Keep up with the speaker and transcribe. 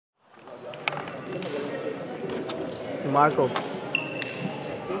Marco.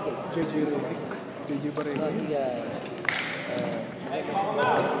 JJ Redick. JJ ba Redick?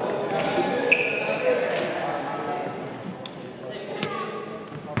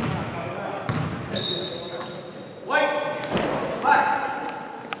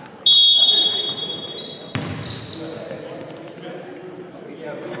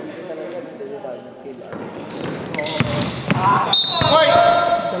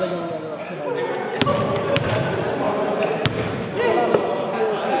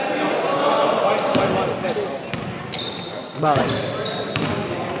 Bakit?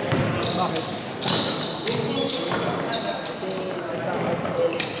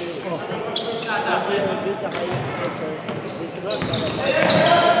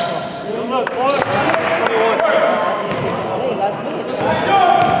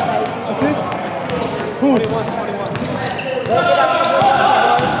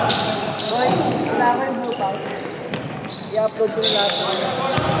 I-upload ko na lahat ng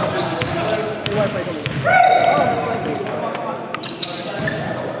wifi ko.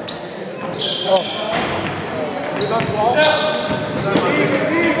 Oh.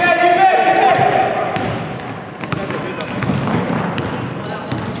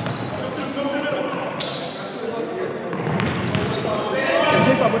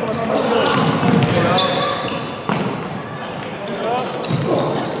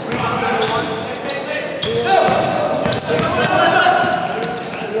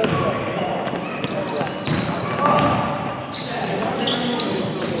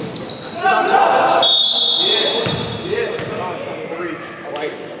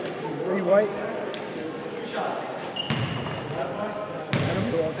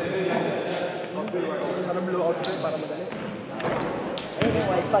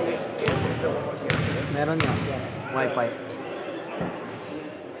 Meron nga. Wi-Fi.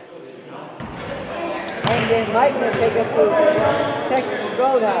 And then Mike will take us to Texas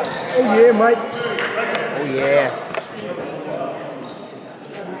Roadhouse. Oh yeah, Mike. Oh yeah.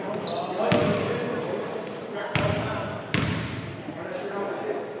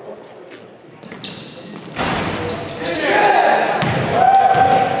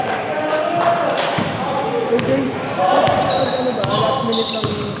 Last minute ng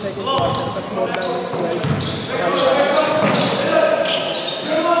second quarter, tapos more than 12.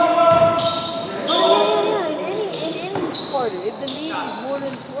 If the lead is more than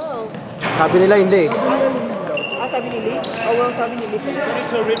 12. Sabi nila hindi. Sabi ni Lee? Oh, well, sabi ni Lee. It's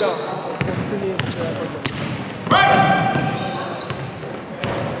a rebound.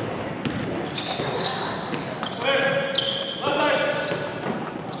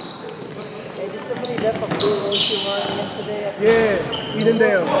 Just somebody left a blue ocean run yesterday. Yeah,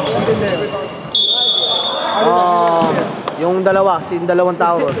 Edendale. Yung dalawa, dalawang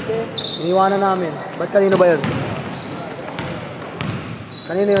tao. Iniwanan namin. Ba't kanino ba yun?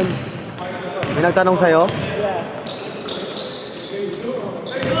 Kanino yun? May nagtanong sa'yo? Yeah.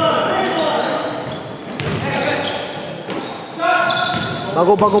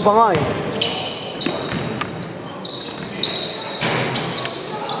 Bago-bago pa nga eh.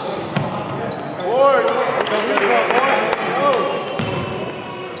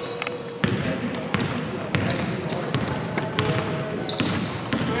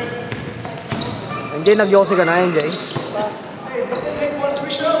 NJ, nag-yosi ka na, NJ?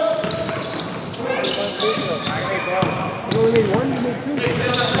 You only need one, you need two.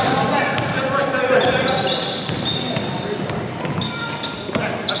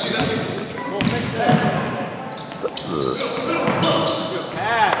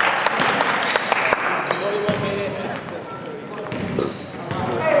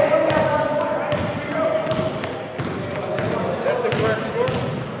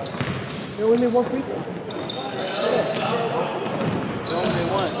 You only one free throw. Only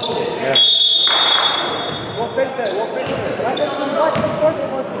one. Yeah. What fix that? What fix that? What's the score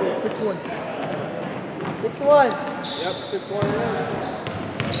supposed to be? 6-1. 6-1. Yep, 6-1.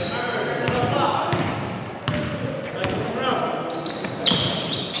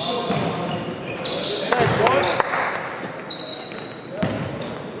 Nice one.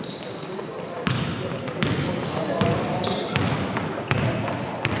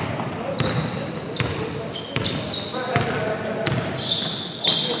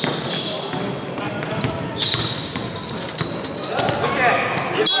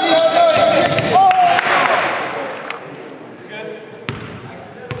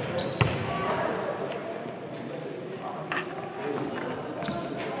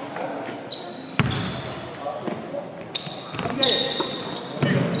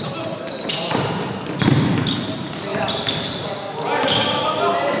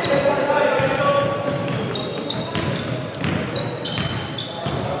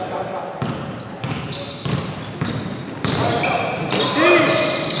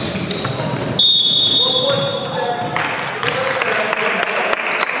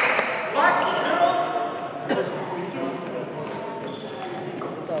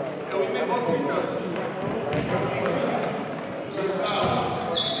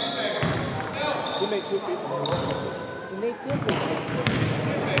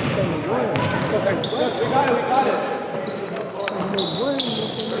 Should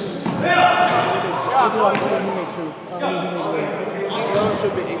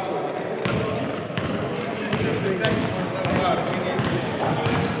be 18.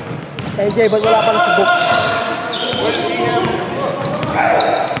 AJ, ba't wala pa sa book?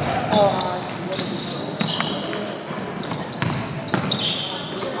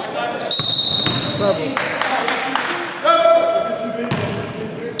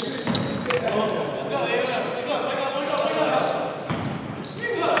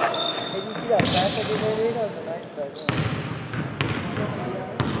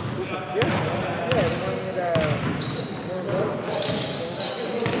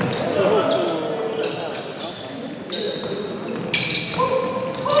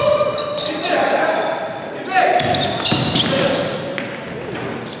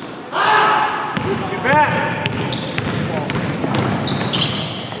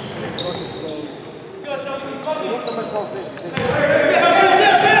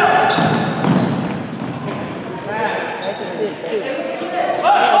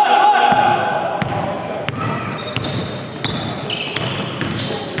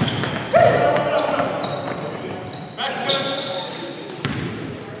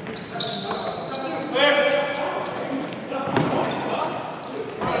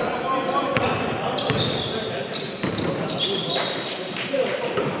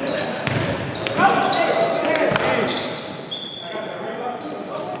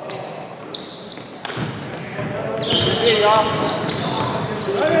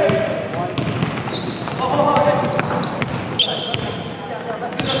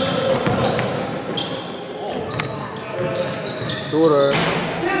 Shooter.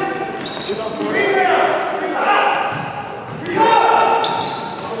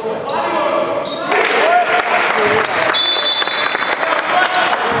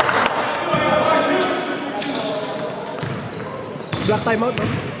 Black timeout, no?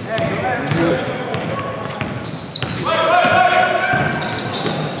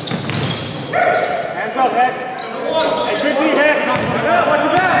 Hands up, head. Hey, good knee, head. Watch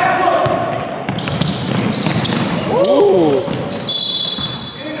your back. Ooh.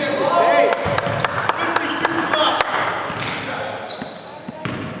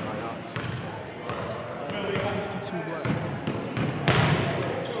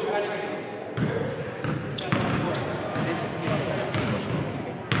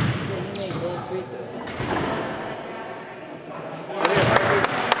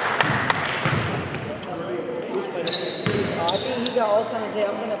 I think he got all time to say,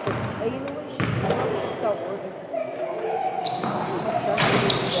 I'm gonna put, hey, you know what? Stop working.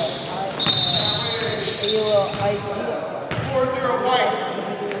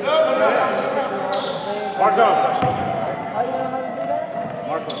 Mark up. How do you know how to do that?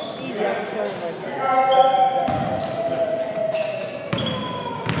 Mark up. Easy, I'm showing myself.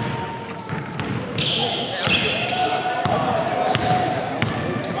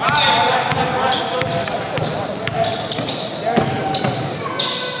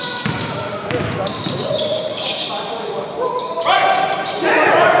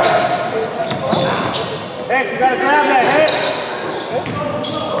 Hey, you gotta grab that, hey!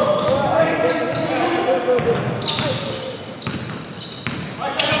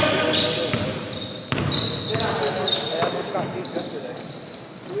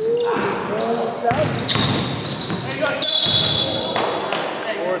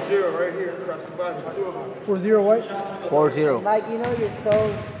 Right here, across the bottom, 2 of them. 4-0 what? 4-0. Mike, you know you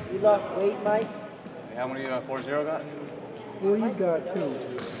lost weight, Mike? How many 4-0 got? Well, he's got 2.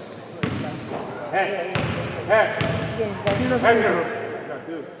 Hey! Hey! Hey here! Got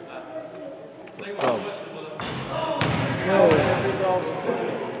 2. Go.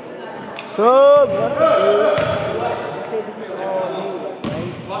 Sub! Say this is all new,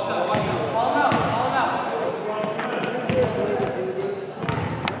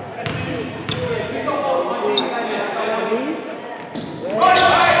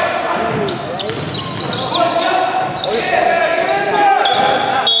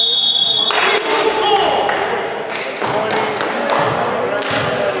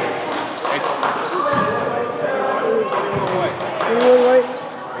 Right?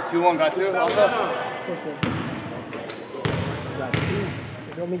 2-1 got 2 also? Got 2.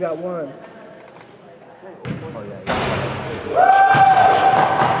 He's only got 1. Oh, yeah.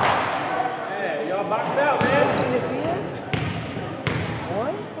 Hey, y'all boxed out, man.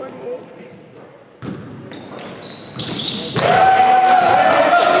 148.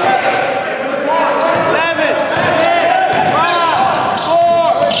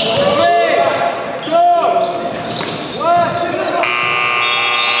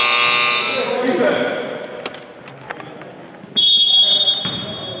 Good.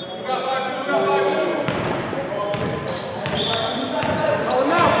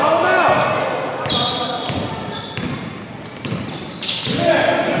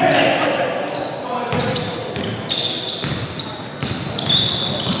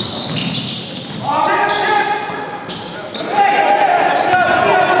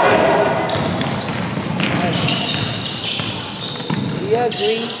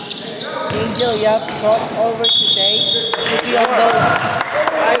 Angel, you have to cross over today. To be on those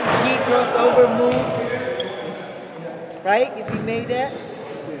IG crossover move. Right? If you made that.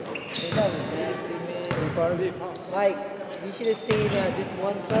 Hey, that was nasty, man. Mike, you should have seen this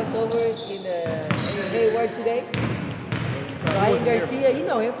one crossover in Hayward today. Ryan Garcia, you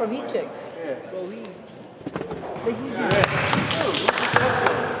know him from Heat Check. Yeah. Well, he just...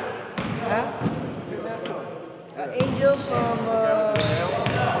 Huh? Angel from...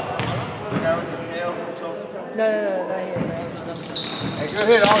 The guy with the tail from Sophie. No, not here. Hey, good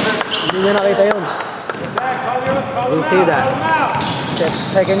hit, Alden. Hindi niya nakita yun. We'll see that.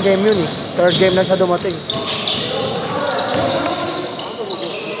 Second game yun eh. Third game na siya dumating.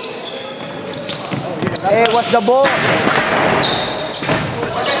 Hey, what's the ball?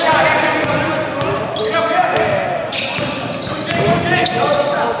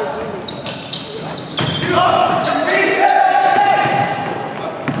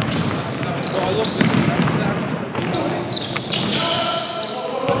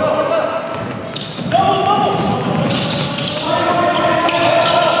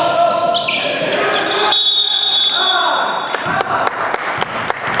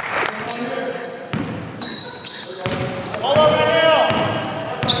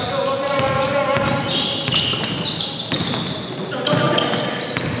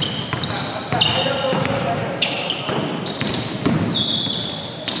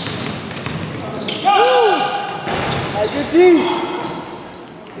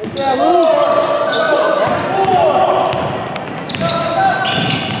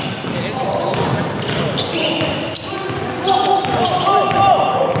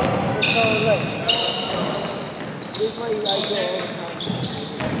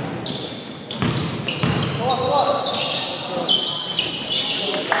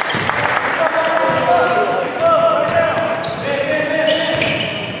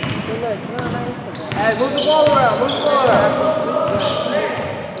 Hey, move the ball around, move the ball around. So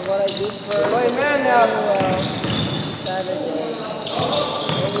what I did for... Play man now.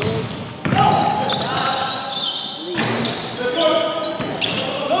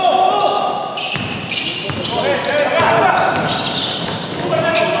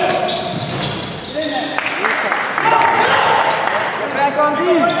 Back on D.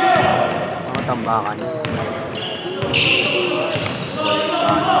 Mga tambakan.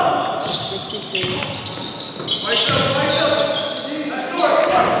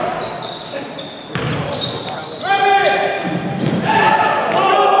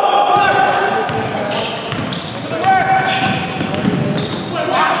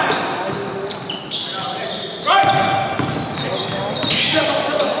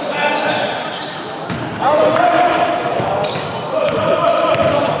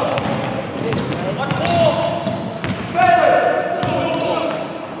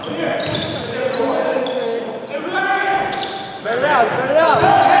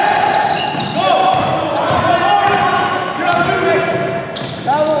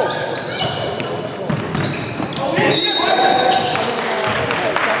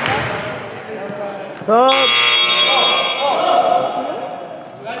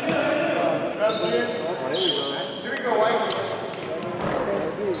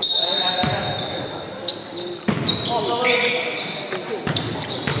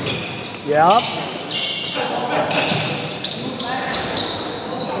 Yep.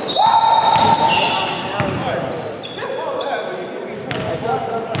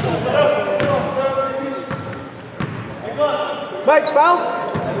 Mike, foul.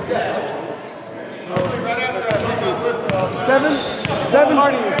 7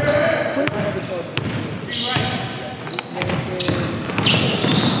 Hardy.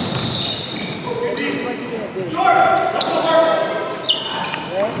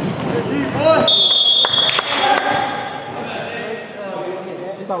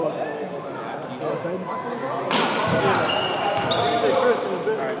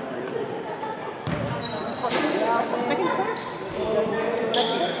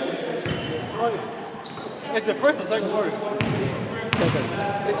 It's the first or second quarter? Second.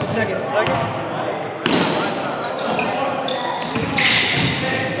 It's the second.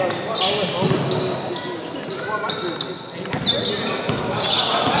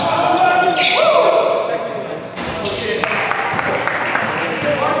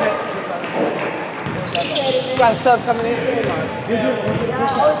 You got a sub coming in. Hey,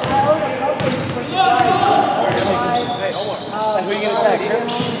 hold on. Who are you going to tag?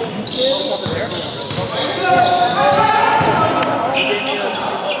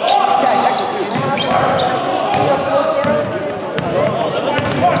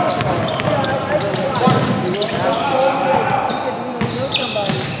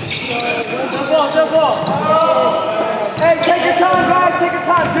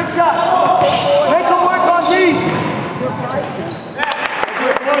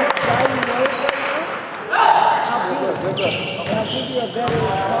 a better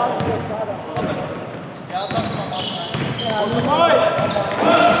quality of product. Yeah, I'll talk to my mom. They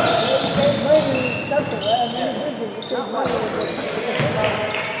save money something, right? And then business, you save money with it.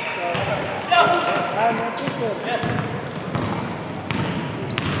 I appreciate it.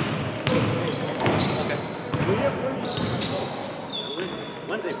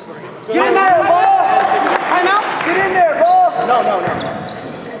 Wednesday before you. Get in there, ball! Time out! Get in there, ball! No.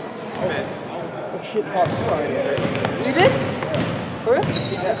 Oh shit, caught two already. You did? For real?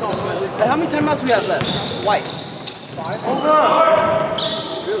 Yeah. How many timeouts we have left? White. 5? Oh no!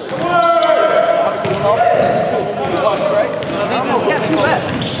 Really? Right? Yeah, 2 left.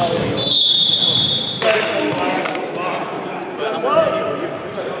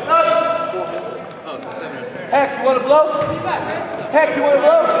 Heck, you want to blow? Heck, you want to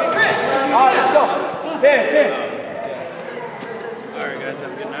blow? Alright, let's go. 10. Alright, guys,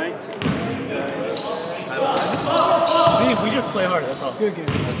 have a good night. See, we just play hard, that's all. Good game.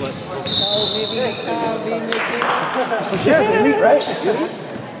 That's what. So maybe next time be in their team. Yeah, they lead, right?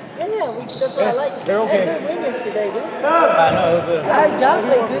 Yeah, that's what I like. They're okay. Good win yesterday, dude. I know, it was Our job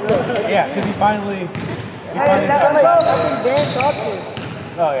played good though. yeah, because he finally I think Dan talked to him.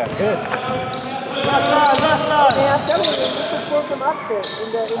 Oh yeah, good. Man, I'm telling you, we could pull some upset in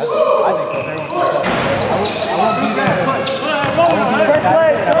the I think so. I won't be there. First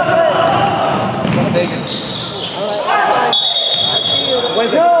leg. Alright, I'll see you.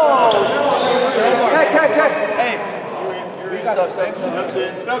 Where's it? No! Check. Hey. We got subs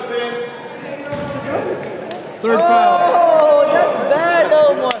in. Third foul. Oh, that's bad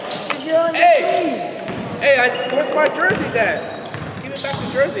though, man. You're on your team. Hey, where's my jersey then? Give it back to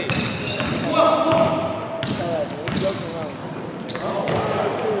Jersey.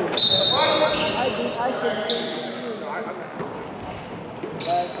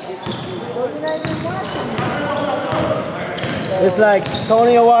 It's like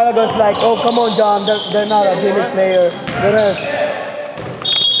Tony a while ago. It's like, oh come on, John. They're not a Guinness player.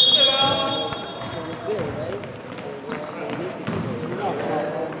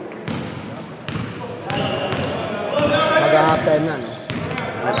 Mag-half time na, no?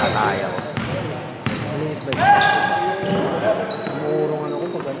 Natataya ko. Malinis ba yun? Umuurungan ako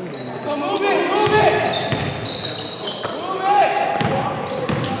pag ano. Move it!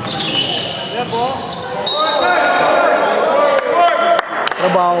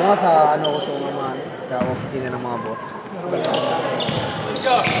 Trabaho nga sa ano ko ito naman, sa opisina ng mga boss.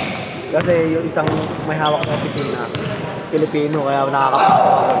 Kasi yung isang may hawak sa opisina, Pilipino, kaya nakakapasok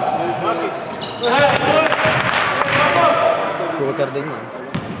ako. Shooter din yan.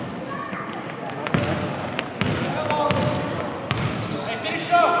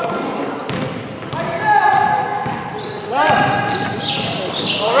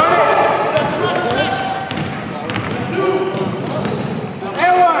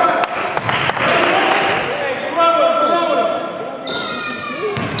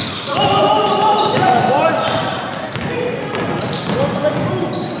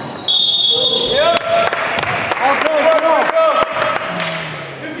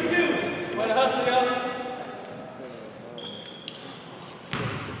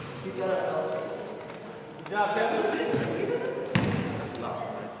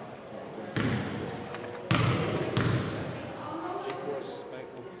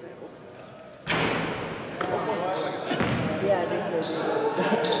 Yeah, they said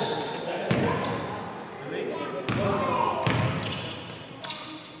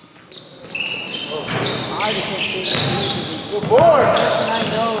Good board! I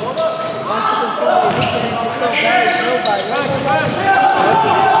know. Once you control it, you can just so bad, nobody.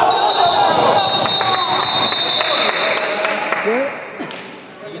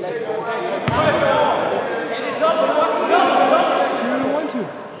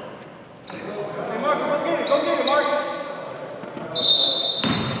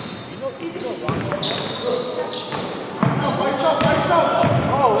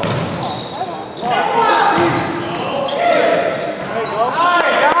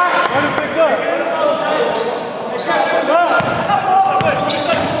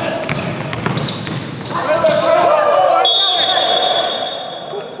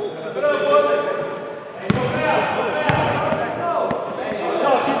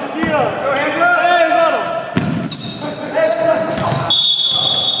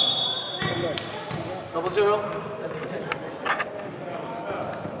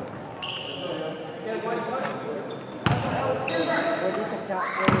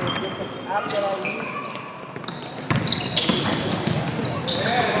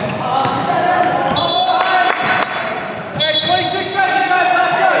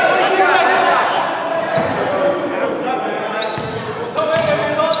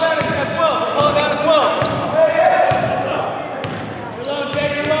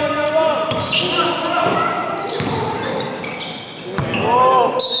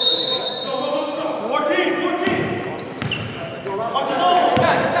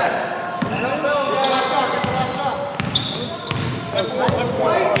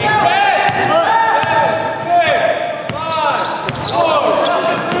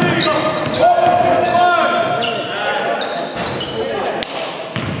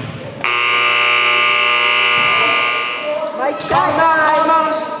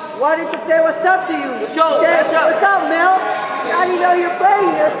 wanted to say what's up to you. Let's go. He said, Catch up. what's up, Mel? How do you know you're playing?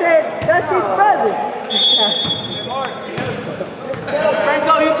 I said, that's his brother.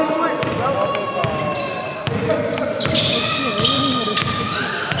 Franco, you can switch.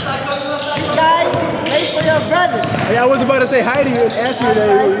 Guys, wait for your brother. Hey, I was about to say hi to you and ask you that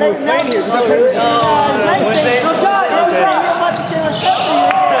you were playing here. No, John, you were about to say what's up to you.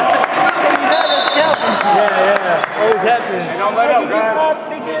 Yeah. Always happens. Don't let up, guys.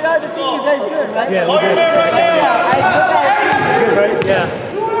 Figure it out to see you guys good, right? Yeah, we're good. Yeah, I look at it. Good, right? Yeah.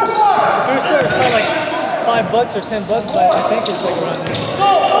 First start is probably like $5 or $10, but I think it's like around there.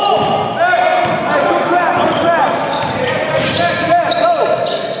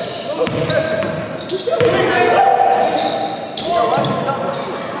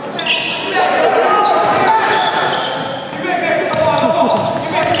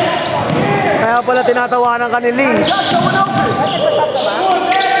 Kaya pala tinatawanan ka ni Lee.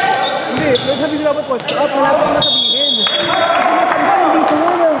 Hindi, sabi ko dapat po, wala pa ko nasabihin. Hindi ko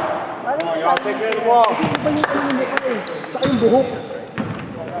muna. Saka yung buhok.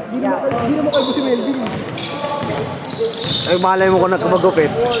 Hindi naman kayo si Melvin. Ay, malay mo kung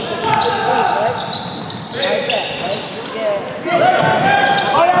nagkamagupit.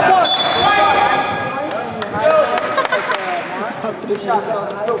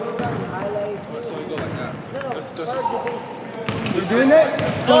 You doing that?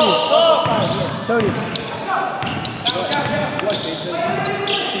 Tony.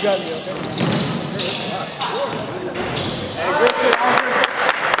 You got me, okay?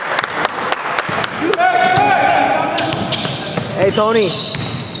 Hey, Tony.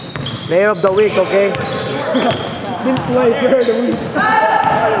 Player of the week, okay? Didn't play player of the week.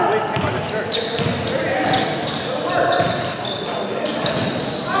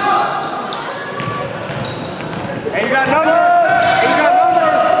 Hey, you got numbers! Hey, you got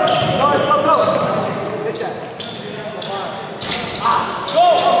numbers! Go! Go!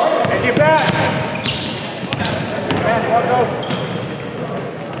 Hey, get back! Go!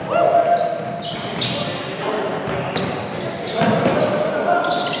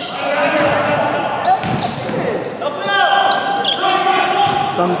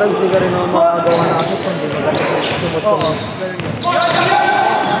 Sometimes hindi ka rin naman makagawa na kasi kung hindi mo sumot-sumot.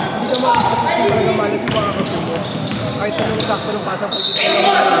 Hindi ka makakapagpapagpapag naman sa mga kasunod. Kahit anong sakto ng pasang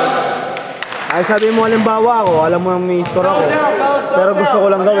pagkakita. Ay, sabi mo halimbawa ako, alam mo yung may score ako. Pero gusto ko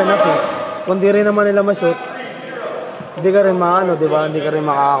lang gawin assist. Kung di rin naman nila ma-shoot, hindi ka rin maano, di ba? Hindi ka rin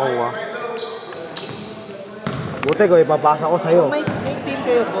makakakuha. Buti ko, ipapasa ko sa'yo. May team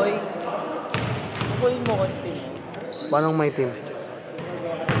kayo, boy. Kukunin mo ko sa team. Paano may team?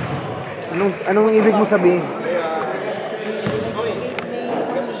 Anong ibig mo sabihin?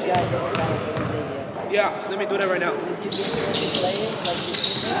 Yeah, let me do that right now.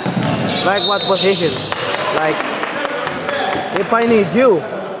 Like what position? Like, if I need you.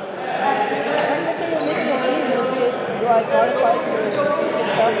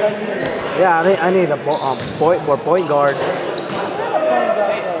 Yeah, I need a point guard.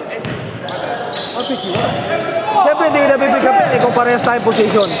 I'll pick you up. Siyempre hindi na bibigyan kung parehas tayong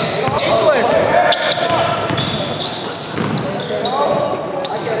position.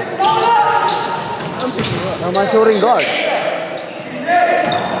 Naman shooting guard.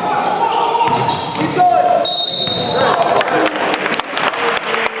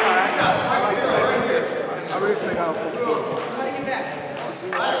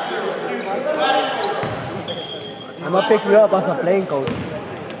 I'm gonna pick you up as a playing coach.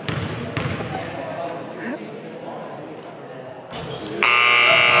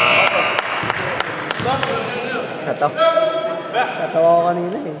 Katawa ko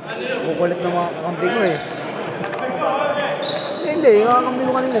kanina eh. Kukulit ng mga kakampi ko eh. Hindi, yung mga kakampi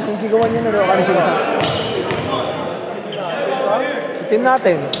ko kanina, sisigawan niya na daw kanina. Sa team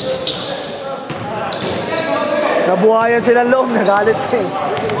natin. Nabuhayan silang loob, nagalit ka eh.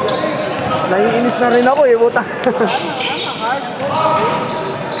 Naiinis na rin ako eh, buta.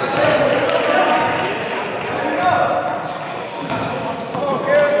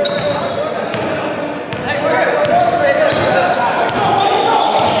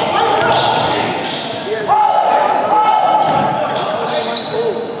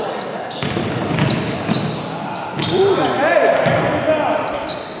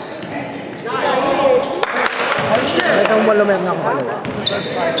 Itong malumet na ako pala.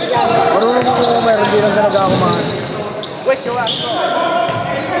 Marunong ako kung meron, hindi lang talaga ako mahal. Wait, your ass.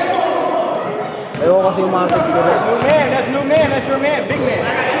 Ayaw ko kasi umartig ko rin. New man, that's new man, that's your man, big man. You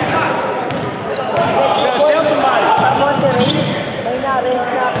gotta tell somebody. May na-raise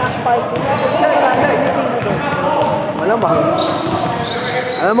na fight. Malamang.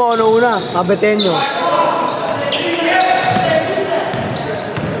 Alam mo, ano una? Kabetenyo.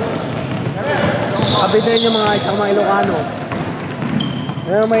 Kabetenyo mga isang mga Ilocano.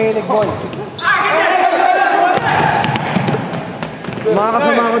 Ano mahilig boy? Mga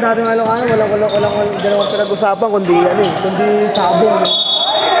kasama ko dati mga Ilocano, walang dalawang pinag-usapan, kundi sabong.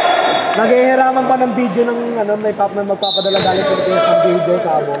 Nag-ihiraman pa ng video ng may magpapadala galing Pilipinas ng video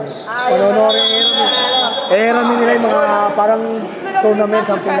sabong. Panonorin nila yung mga parang tournament,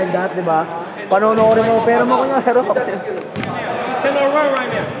 something like that, di ba? Panonorin mo, pero mo kunya, pero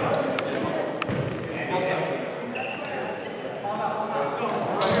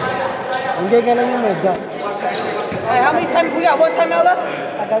hindi ka lang yung medya. Hey, how many times we got? One time out left?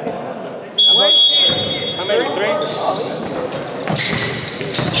 Wait. How many? 3?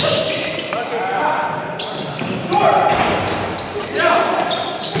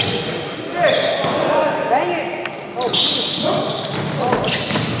 Dang it!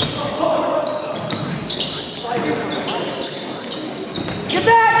 Get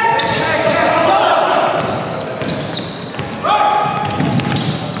back!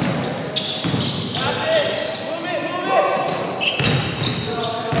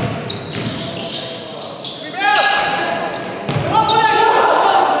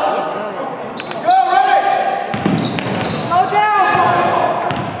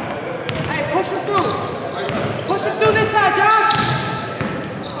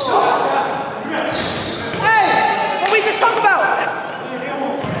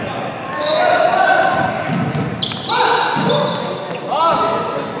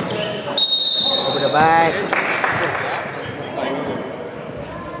 Back.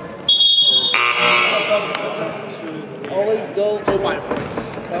 Always go for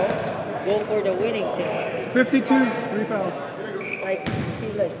the winning team. 52, 3 fouls. Like, you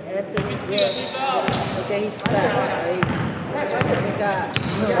see, like, Anthony Grant, look at his stats, right?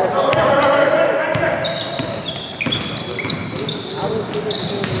 I will give it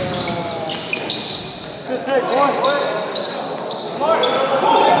to, Good take, boy. Smart.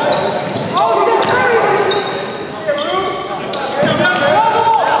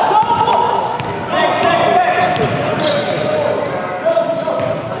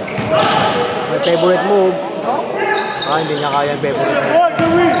 May favorite move. Hindi niya kaya yung favorite move.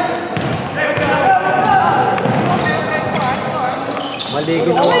 Mali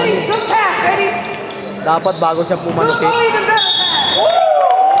ginawa niya. Dapat bago siya pumalupit.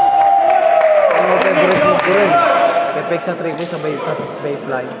 Ano favorite move ko rin? Effect sa 3 sa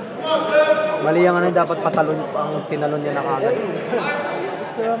baseline. Mali ang dapat patalon ang tinalon niya na kagad.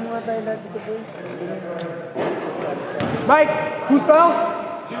 picture mga tayo lahat dito po. Mike, who's foul?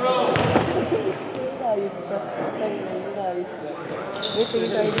 0. Ayos pa. Ayos pa. Wait, tingin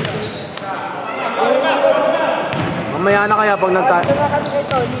tayo dito. Mamaya na kaya pag nagka... Diba kami kay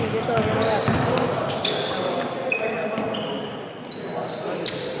Tony? Dito, mamaya.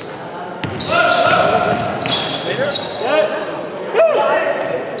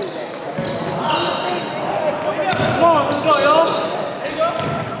 Come on, let's go, yo.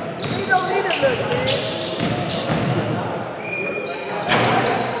 You don't need him, look, man.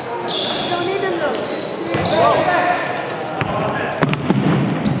 You don't need him, look.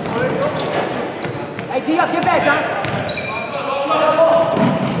 Hey, D up, get back, John.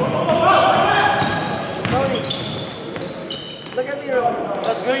 Tony, look at me, bro.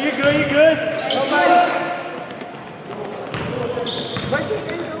 That's good, you good, you good? Nobody. Where's he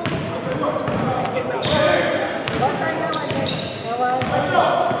going? One time now, I think.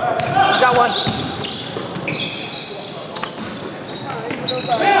 Got one.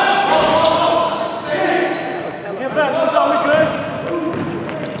 Get back, let's go, we good?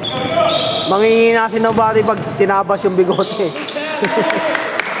 Manginginasin ng body pag tinabas yung bigote.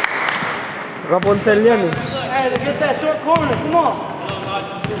 Rapunzel yan eh. Hey, let's get that short corner, come on.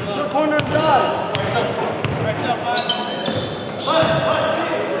 Short corner side.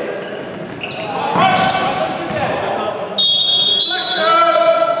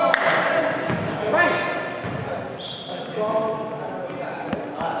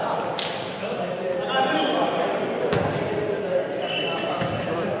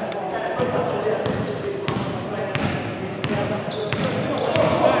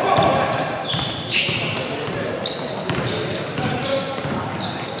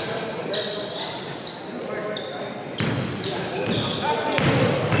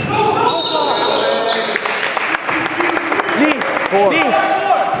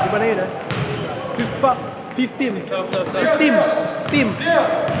 Di ba na yun ah? 15. Team.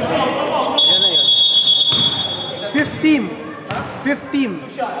 Yan na yun. 15.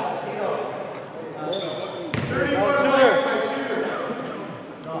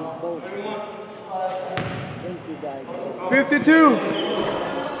 Thank you guys. 52.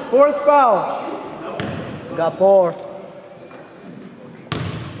 Fourth foul. Got 4.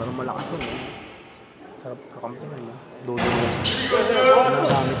 Parang malakas yun. Sarap kakampi na yun. Dodo mo.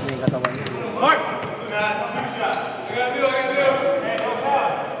 Nagamit na yung katawan niya. Mark!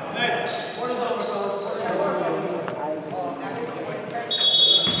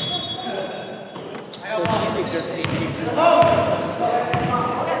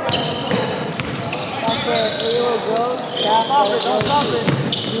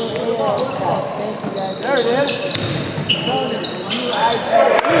 There it is.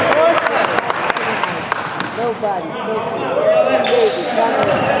 Nobody.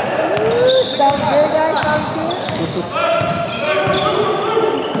 Sounds good, guys. Sounds good.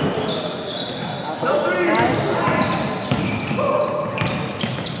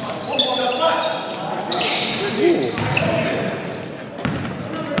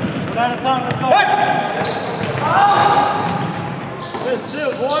 We're out of time. Let's go. Let's do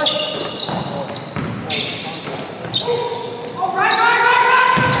it, boy.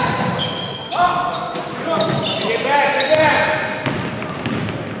 Get back, get back.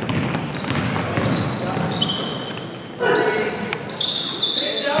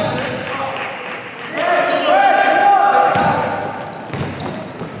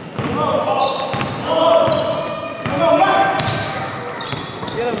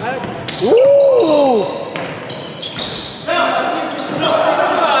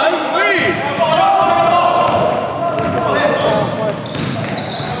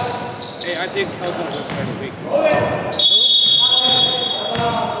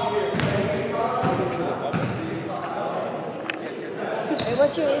 Hey,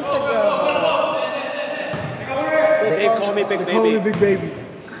 what's your Instagram? They call me Big Baby. Call me Big Baby.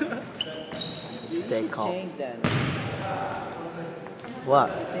 They call. Change that. What?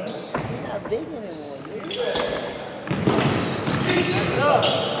 I think you're not big anymore.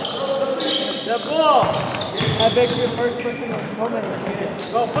 The ball. I bet you're the first person to comment.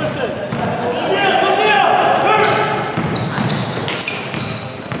 Go push it.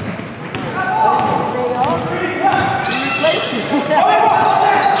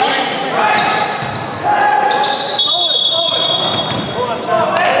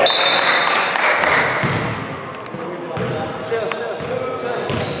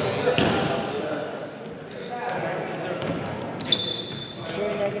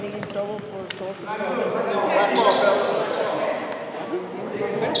 You're not getting in trouble for social.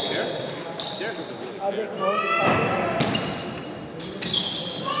 Are they close?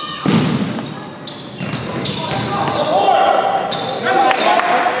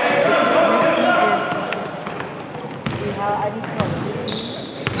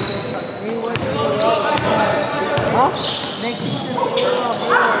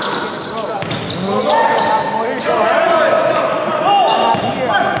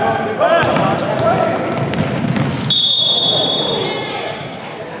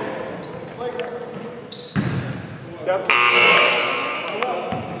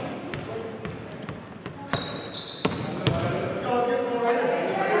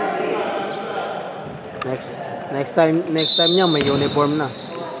 Next season, Next time niya may uniform na.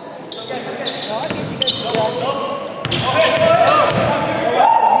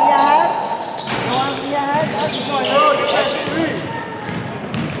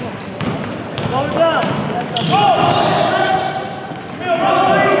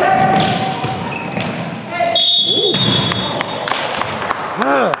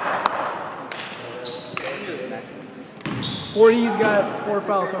 He's got 4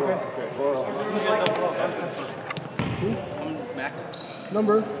 fouls, okay?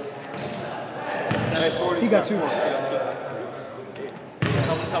 Number? He got 2. He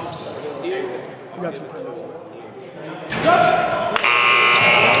got 2 times.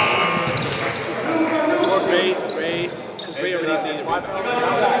 Ray already did.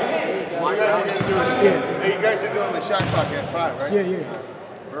 Hey, you guys are doing the shot clock at 5, right? Yeah.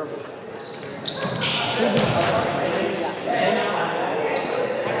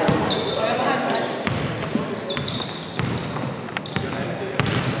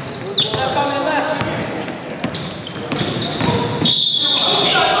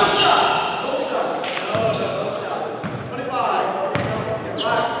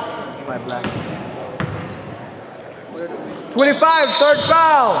 My black. 25, third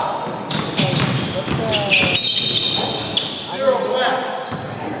foul. 0 black.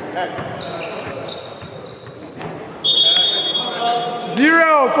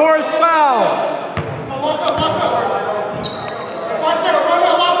 0, fourth foul.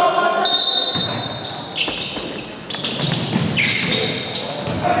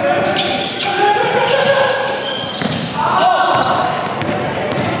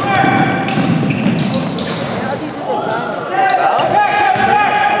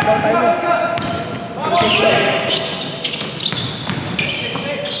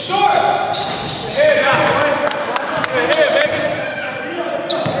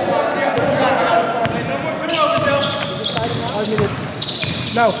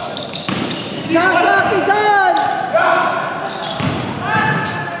 No. Shot clock is on!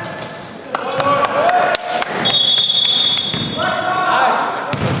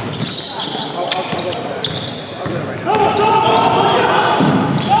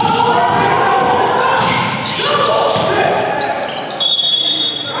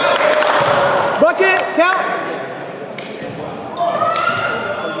 Bucket, count.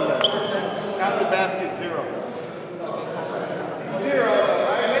 Count the basket, 0.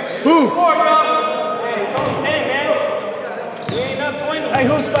 Who? Hey,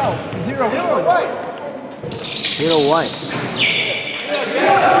 who's fouled? 0 white. 0 white.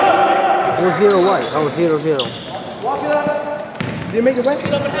 It was 0 white. Oh, 0-0. Did you make it wet?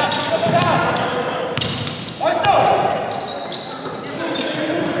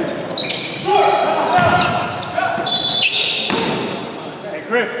 Hey,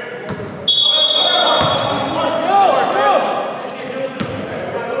 Chris.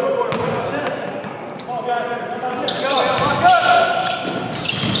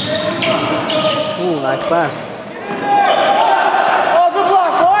 Ooh, nice pass. Oh, good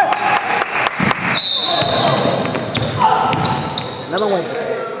block, boy. Another one.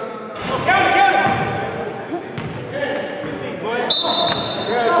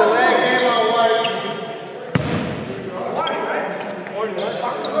 Yeah, delay game on white.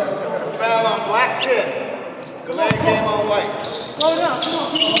 Foul on black kid. Delay game on white.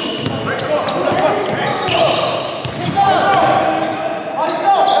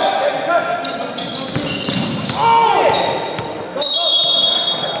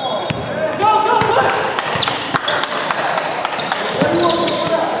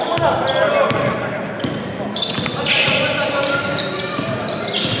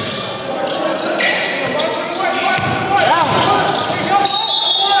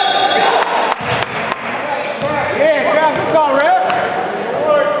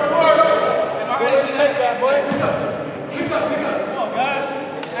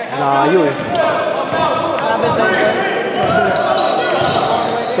 Layo eh.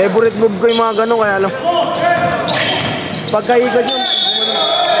 Favorite move ko yung mga gano'n kaya alam. Pagkaikot yun.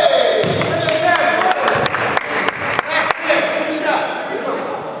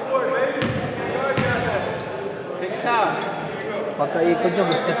 Pagkaikot yun,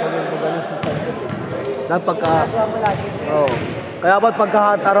 gusto ko rin kung gano'n sa side. Dahil pagka... Oo. Kaya ba't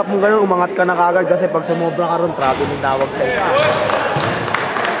pagkaharap mo gano'n, umangat ka na kagad kasi pag sumobra ka ron, travel yung tawag sa'yo.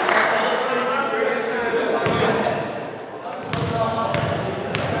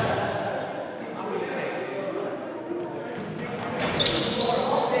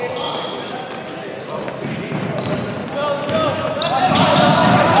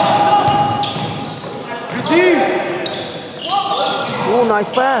 Oh,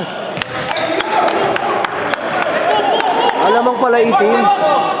 nice pass. Alamang pala itim.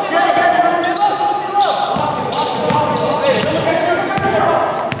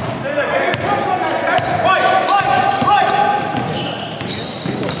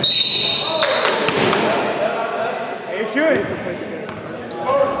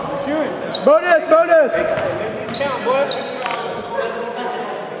 Bonus, bonus. Count, boy.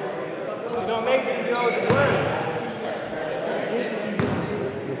 You don't make it, you always win.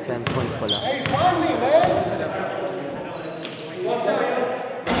 10 points pala. Hey, find me, man.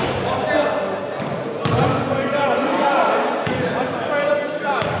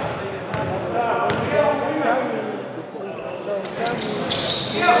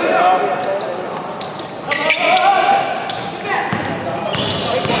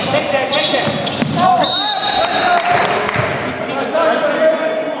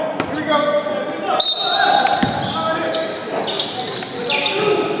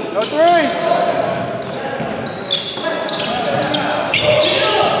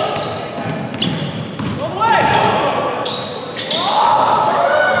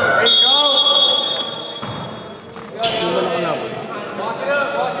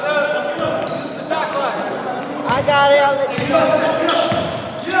 I got it, I'll let you know.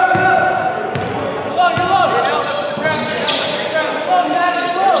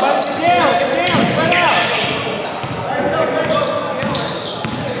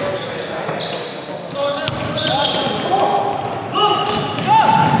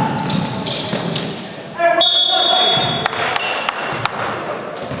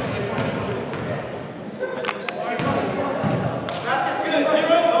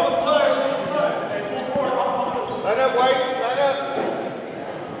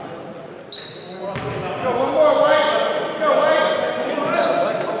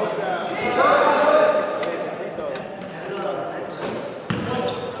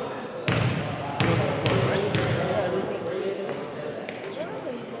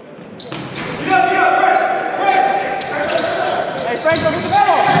 Hey, Franco, get the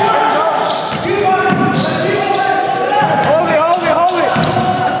ball! Hold it, hold it, hold it!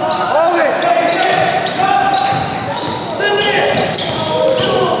 Hold it!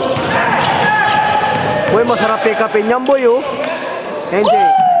 Boy, masarap pick upin yan, boy, oh. NJ.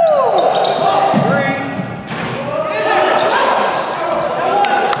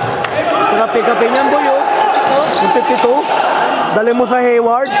 Masarap pick upin yan, boy, oh. Yung 52. Dali mo sa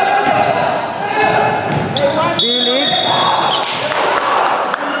Hayward. Dilig.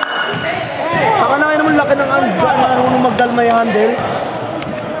 Baka na kayo naman laki ng andal. Marunong magdalma yung handle.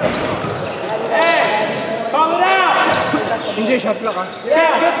 Hindi, shot lock, ha?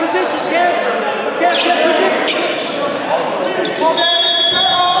 Yeah, good position, Kev! Kev, good position!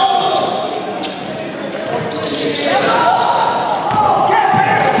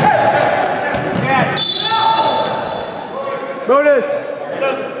 Bonus!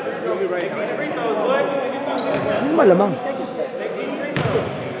 Malamang.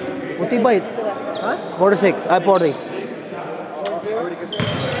 Puti bite. Huh? 46. 40.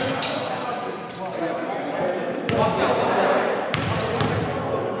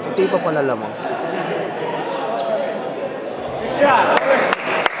 Puti pa pala lamang.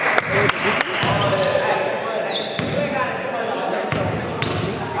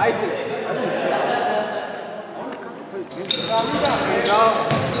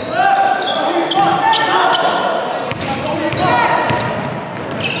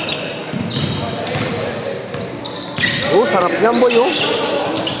 Oh, sarap yan, boy, oh.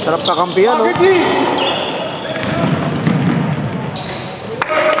 Sarap kakampihan, oh.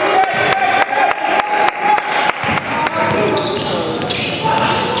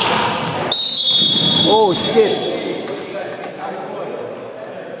 Oh, shit.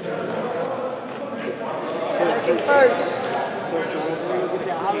 First.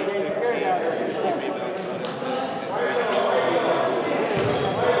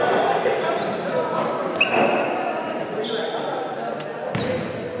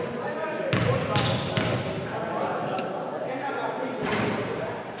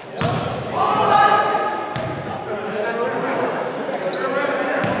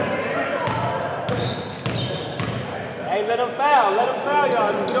 Hey, let him foul,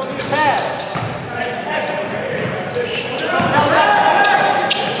 y'all. You don't need to pass.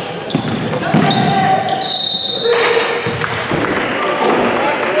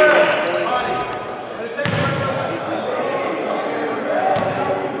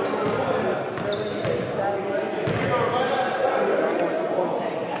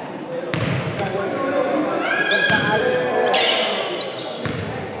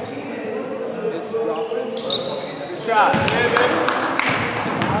 Shot.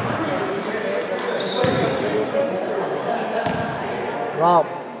 Wow.